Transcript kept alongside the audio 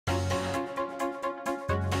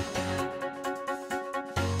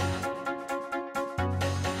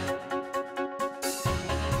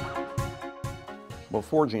Well,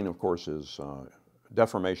 forging, of course, is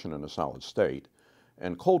deformation in a solid state,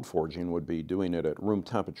 and cold forging would be doing it at room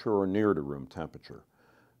temperature or near to room temperature.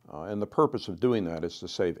 And the purpose of doing that is to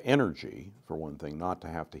save energy, for one thing, not to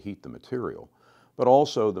have to heat the material. But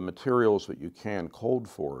also the materials that you can cold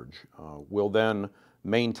forge will then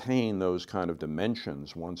maintain those kind of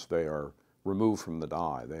dimensions once they are removed from the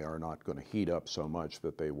die. They are not going to heat up so much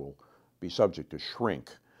that they will be subject to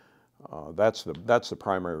shrink. That's the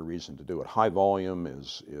primary reason to do it. High volume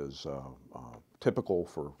is typical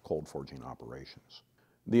for cold forging operations.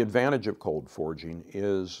 The advantage of cold forging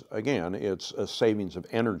is, again, it's a savings of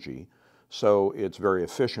energy, so it's very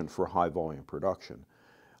efficient for high volume production.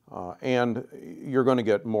 And you're going to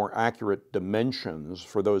get more accurate dimensions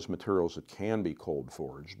for those materials that can be cold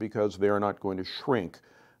forged because they are not going to shrink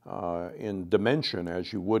in dimension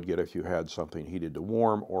as you would get if you had something heated to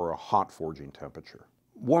warm or a hot forging temperature.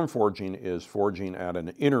 Warm forging is forging at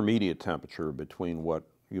an intermediate temperature between what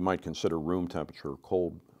you might consider room temperature,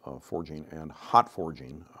 cold forging, and hot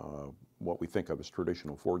forging, what we think of as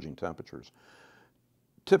traditional forging temperatures.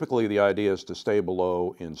 Typically, the idea is to stay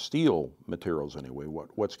below, in steel materials anyway,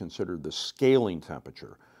 what's considered the scaling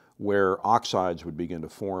temperature, where oxides would begin to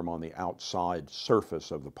form on the outside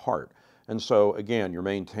surface of the part. And so, again, you're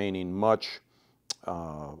maintaining much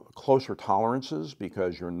closer tolerances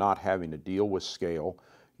because you're not having to deal with scale.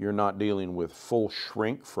 You're not dealing with full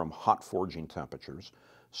shrink from hot forging temperatures.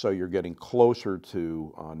 So you're getting closer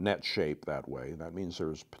to net shape that way. That means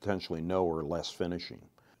there's potentially no or less finishing.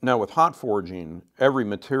 Now with hot forging, every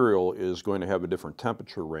material is going to have a different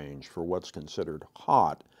temperature range for what's considered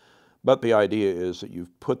hot, but the idea is that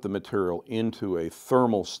you've put the material into a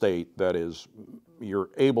thermal state that is, you're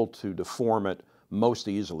able to deform it most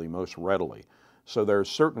easily, most readily. So there's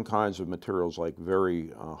certain kinds of materials like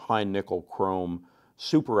very high nickel chrome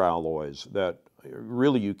superalloys that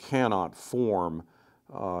really you cannot form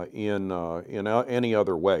in any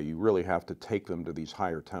other way. You really have to take them to these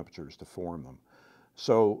higher temperatures to form them.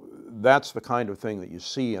 So that's the kind of thing that you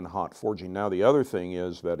see in hot forging. Now the other thing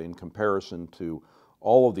is that in comparison to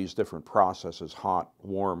all of these different processes, hot,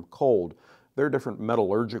 warm, cold, there are different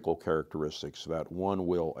metallurgical characteristics that one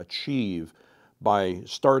will achieve by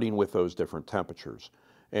starting with those different temperatures.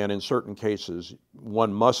 And in certain cases,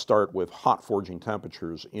 one must start with hot forging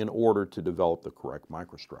temperatures in order to develop the correct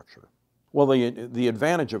microstructure. Well, the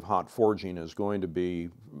advantage of hot forging is going to be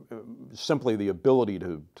simply the ability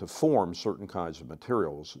to form certain kinds of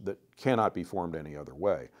materials that cannot be formed any other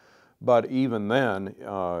way. But even then,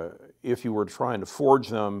 if you were trying to forge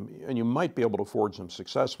them, and you might be able to forge them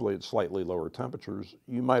successfully at slightly lower temperatures,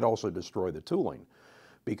 you might also destroy the tooling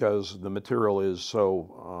because the material is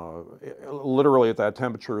so, literally at that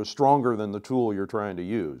temperature, is stronger than the tool you're trying to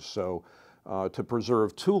use. So to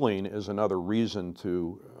preserve tooling is another reason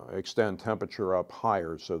to extend temperature up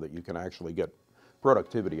higher so that you can actually get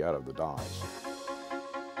productivity out of the dies.